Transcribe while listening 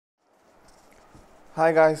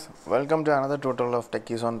Hi guys, welcome to another tutorial of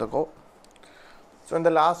Techies on the Go. So in the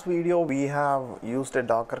last video we have used a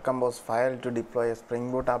Docker Compose file to deploy a Spring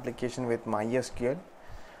Boot application with MySQL,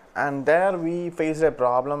 and there we faced a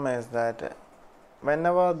problem is that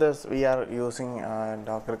whenever we are using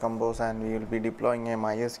Docker Compose and we will be deploying a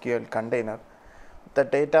MySQL container, the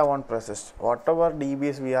data won't persist. Whatever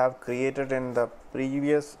DBs we have created in the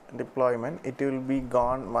previous deployment, it will be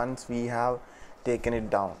gone once we have taken it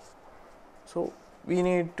down. So we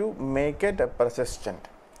need to make it persistent.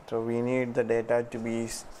 So we need the data to be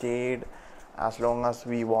stayed as long as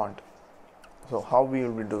we want. So how we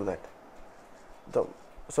will do that? The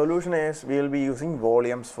solution is we will be using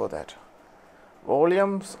volumes for that.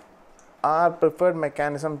 Volumes are preferred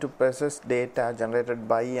mechanism to persist data generated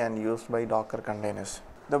by and used by Docker containers.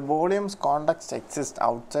 The volumes context exists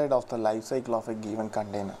outside of the lifecycle of a given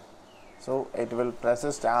container. So it will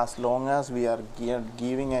persist as long as we are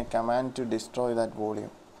giving a command to destroy that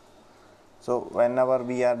volume. So whenever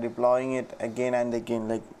we are deploying it again and again,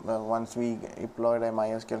 like once we deployed a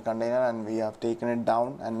MySQL container and we have taken it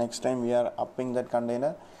down, and next time we are upping that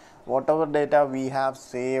container, whatever data we have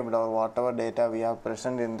saved or whatever data we have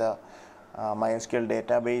present in the MySQL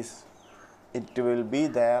database, it will be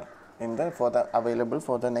there in the available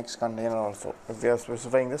for the next container also, if we are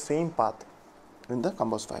specifying the same path in the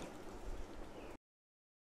compose file.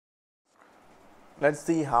 Let's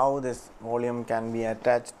see how this volume can be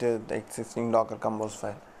attached to the existing Docker Compose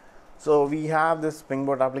file. So we have this Spring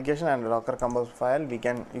Boot application and Docker Compose file. You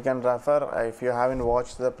can refer, if you haven't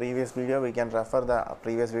watched the previous video, we can refer the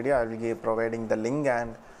previous video. I will be providing the link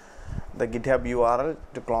and the GitHub URL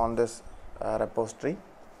to clone this repository.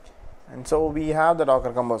 And so we have the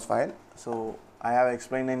Docker Compose file. So I have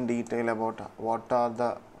explained in detail about what are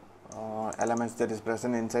the elements that is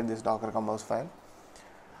present inside this Docker Compose file.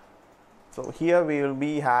 So here we will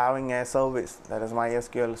be having a service, that is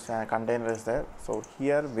MySQL container is there. So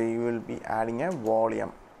here we will be adding a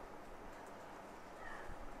volume.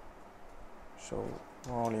 So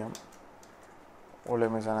volume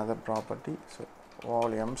is another property. So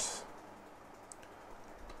volumes,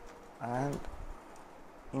 and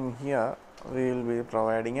in here we will be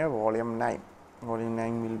providing a volume name. Volume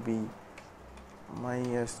name will be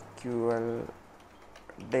MySQL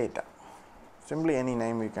data. Simply any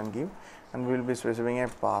name you can give, and we will be specifying a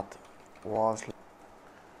path. We'll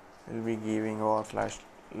be giving /lib/MySQL.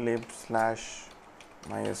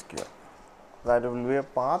 That will be a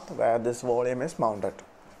path where this volume is mounted.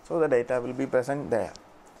 So the data will be present there.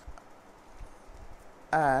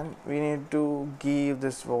 And we need to give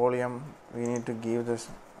this volume, we need to give this,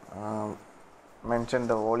 mention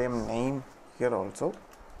the volume name here also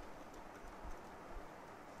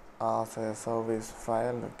as a service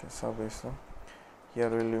file. Okay, service. Here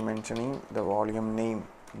we will be mentioning the volume name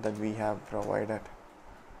that we have provided,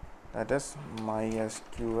 that is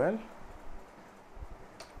MySQL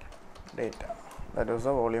data. That is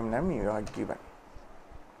the volume name you are given.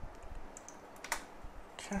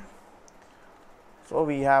 Okay. So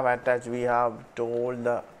we have attached, we have told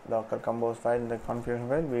the Docker Compose file, the configuration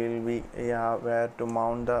file, we will be where to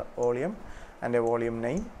mount the volume and a volume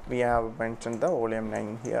name. We have mentioned the volume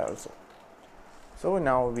name here also. So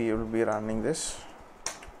now we will be running this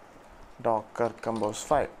Docker Compose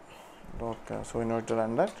file. So in order to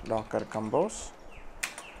run that, Docker Compose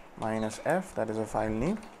 -f, that is a file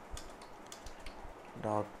name,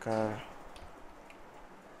 Docker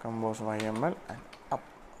Compose YML, and up,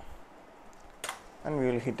 and we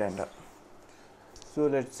will hit enter. So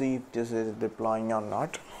let's see if this is deploying or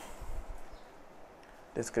not.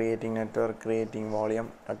 It is creating network, creating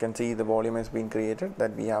volume. I can see the volume has been created,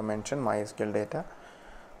 that we have mentioned MySQL data.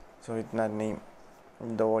 So it's not name.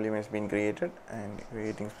 The volume has been created, and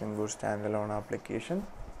creating Spring Boot standalone application.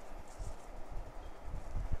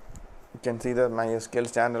 You can see the MySQL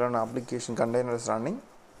standalone application container is running.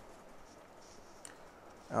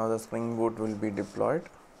 Now the Spring Boot will be deployed.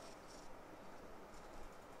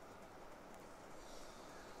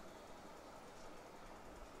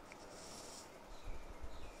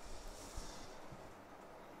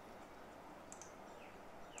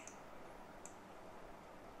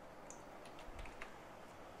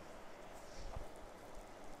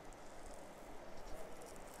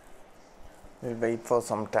 We'll wait for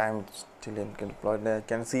some time till it gets deployed. You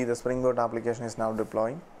can see the Spring Boot application is now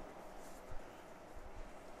deploying.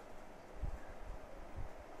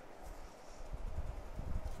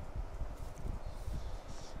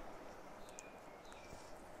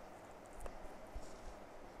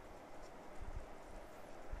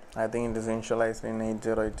 I think it is initialized in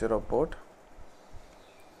 8080 port.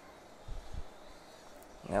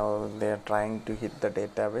 Now they are trying to hit the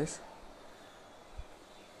database.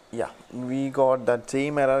 Yeah, we got that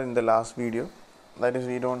same error in the last video. That is,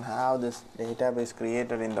 we don't have this database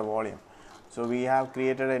created in the volume. So we have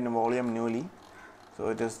created a volume newly. So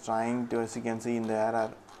it is trying to, as you can see in the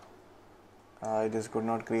error, it is could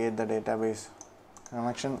not create the database.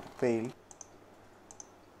 Connection failed.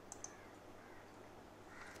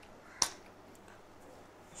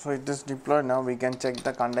 So it is deployed now. We can check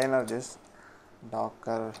the container, this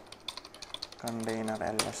docker container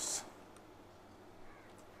ls.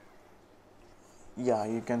 Yeah,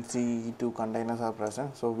 you can see two containers are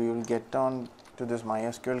present. So we will get on to this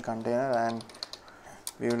MySQL container and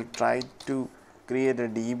we will try to create a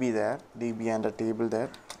DB there, DB and a table there.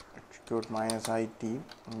 Execute -it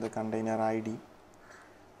in the container ID,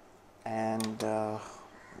 and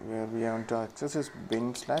where we want to access is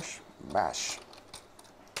bin/bash.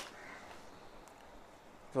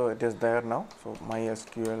 So it is there now. So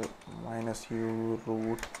MySQL -u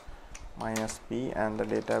root -p and the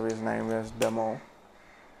database name is demo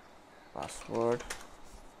password.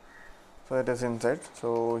 So it is inside.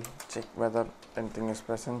 So check whether anything is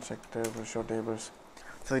present. Check table, show tables.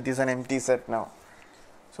 So it is an empty set now.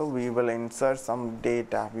 So we will insert some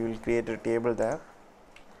data. We will create a table there.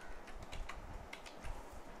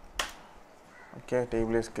 Okay,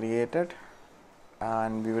 table is created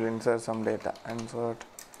and we will insert some data. Insert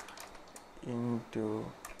into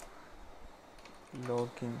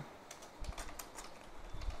login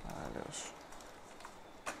values,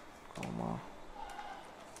 comma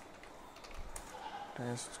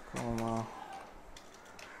test, comma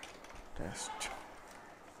test.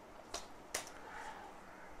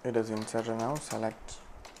 It is inserted now. Select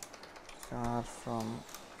star from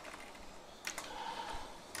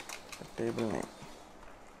the table name.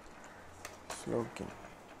 Login.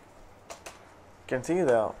 You can see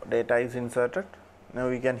the data is inserted. Now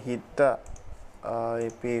we can hit the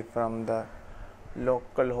API from the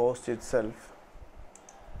local host itself.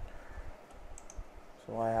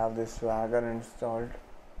 So I have this Swagger installed.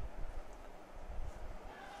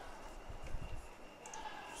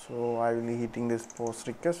 So I will be hitting this post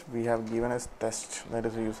request. We have given as test, that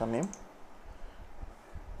is the username.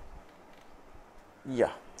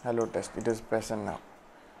 Yeah, hello test, it is present now.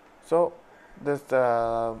 So this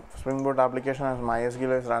Spring Boot application as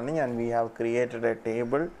MySQL is running and we have created a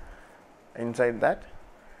table inside that.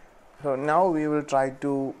 So now we will try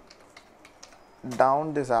to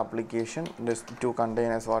down this application, this two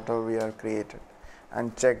containers whatever we have created,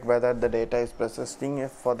 and check whether the data is persisting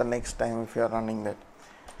if for the next time if you are running that.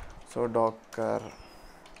 So docker,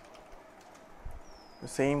 the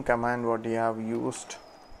same command what you have used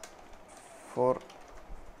for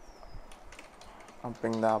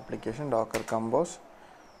upping the application, docker compose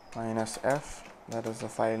 -f, that is the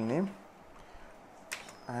file name,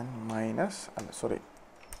 and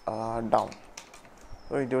down.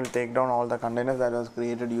 So it will take down all the containers that was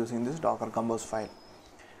created using this docker compose file.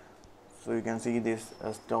 So you can see this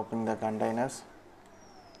stopping the containers,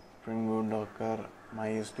 Spring Boot docker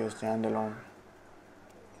MySQL standalone.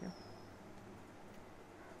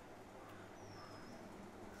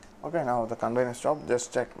 Okay, now the container stop.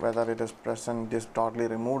 Just check whether it is present, it is totally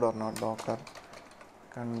removed or not. Docker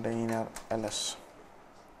container ls.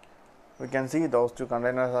 We can see those two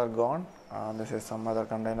containers are gone. This is some other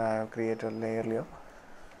container I have created earlier.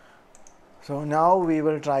 So now we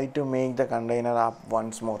will try to make the container up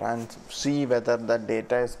once more and see whether the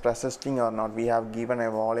data is persisting or not. We have given a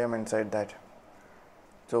volume inside that.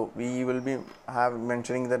 So we will be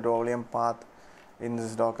mentioning the volume path in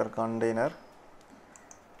this Docker container.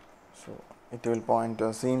 So it will point to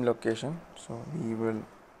the same location. So we will,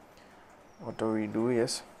 whatever we do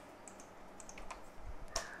is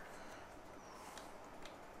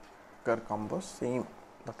Docker compose, same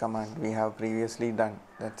the command we have previously done,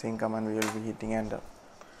 that same command we will be hitting enter.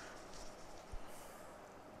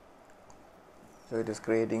 So it is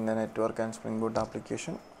creating the network and Spring Boot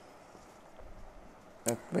application.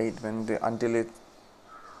 Wait until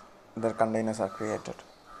the containers are created.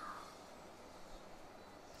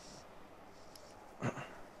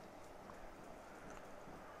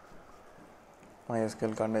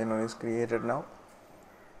 MySQL container is created now.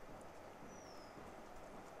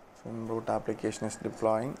 Spring Boot application is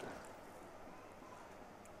deploying.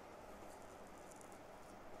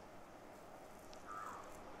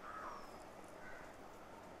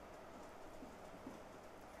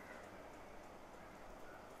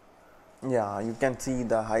 Yeah, you can see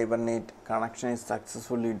the Hibernate connection is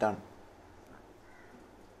successfully done.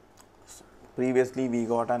 Previously we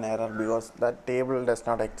got an error because that table does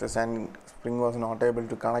not exist and Spring was not able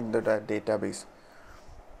to connect the database.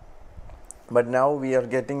 but now we are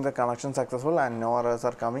getting the connection successful and no errors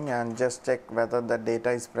are coming. And just check whether the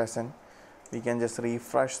data is present. We can just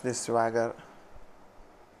refresh this Swagger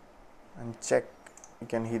and check. We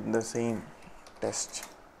can hit the same test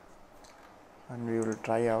and we will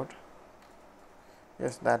try out.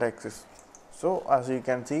 Yes, that exists. So as you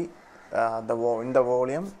can see, in the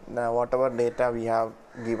volume, whatever data we have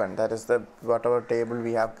given, that is the whatever table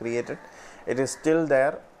we have created, it is still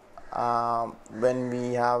there. When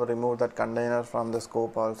we have removed that container from the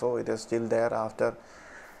scope also, it is still there after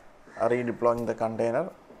redeploying the container.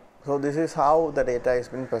 So this is how the data has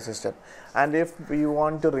been persisted. And if we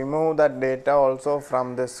want to remove that data also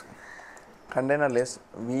from this container list,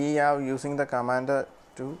 we are using the command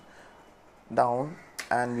to down,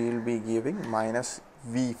 and we will be giving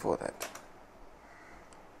 -v for that.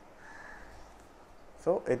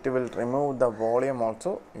 So it will remove the volume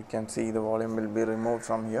also. You can see the volume will be removed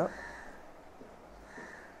from here.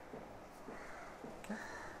 Okay.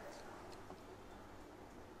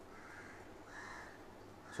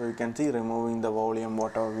 So you can see removing the volume,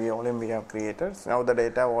 whatever volume we have created. So now the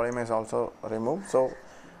data volume is also removed. So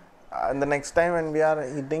and the next time when we are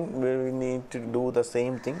hitting, we need to do the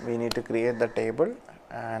same thing. We need to create the table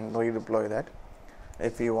and redeploy that.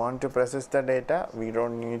 If you want to persist the data, we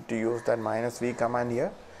don't need to use that -v command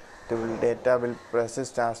here. The data will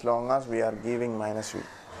persist as long as we are giving -v.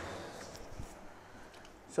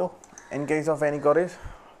 So in case of any queries,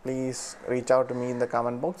 please reach out to me in the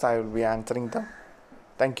comment box. I will be answering them.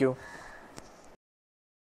 Thank you.